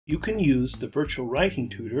You can use the virtual writing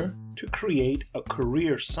tutor to create a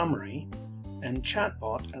career summary and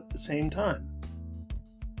chatbot at the same time.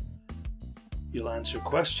 You'll answer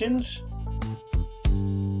questions,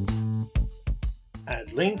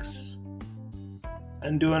 add links,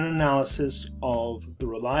 and do an analysis of the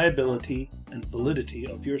reliability and validity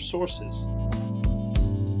of your sources.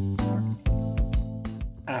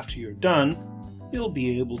 After you're done, you'll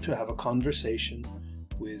be able to have a conversation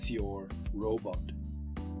with your robot.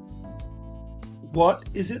 What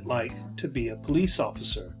is it like to be a police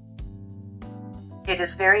officer? It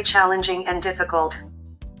is very challenging and difficult.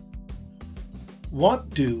 What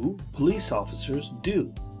do police officers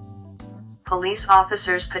do? Police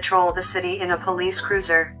officers patrol the city in a police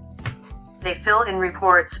cruiser. They fill in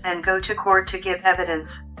reports and go to court to give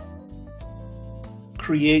evidence.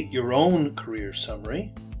 Create your own career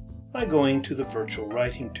summary by going to the virtual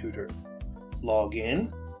writing tutor. Log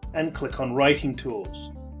in and click on Writing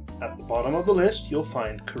Tools. At the bottom of the list, you'll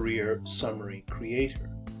find Career Summary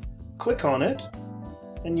Creator. Click on it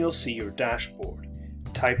and you'll see your dashboard.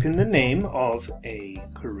 Type in the name of a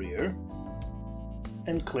career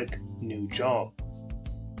and click New Job.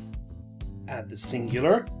 Add the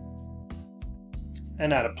singular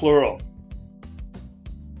and add a plural.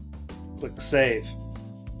 Click Save.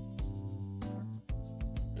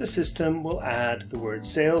 The system will add the word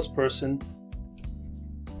salesperson,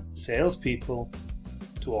 salespeople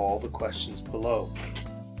to all the questions below.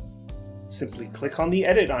 Simply click on the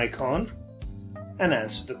edit icon and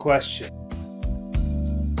answer the question.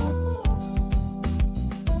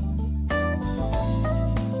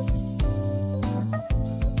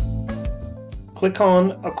 Click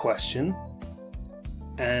on a question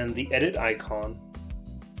and the edit icon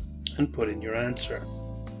and put in your answer.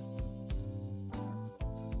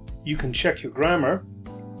 You can check your grammar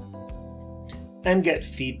and get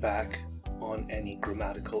feedback on any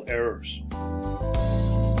grammatical errors.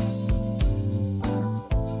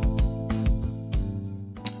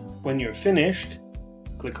 When you're finished,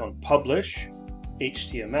 click on Publish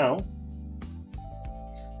HTML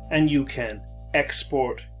and you can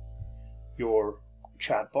export your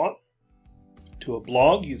chatbot to a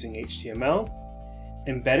blog using HTML,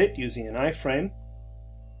 embed it using an iframe,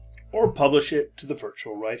 or publish it to the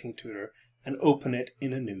virtual writing tutor and open it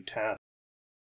in a new tab.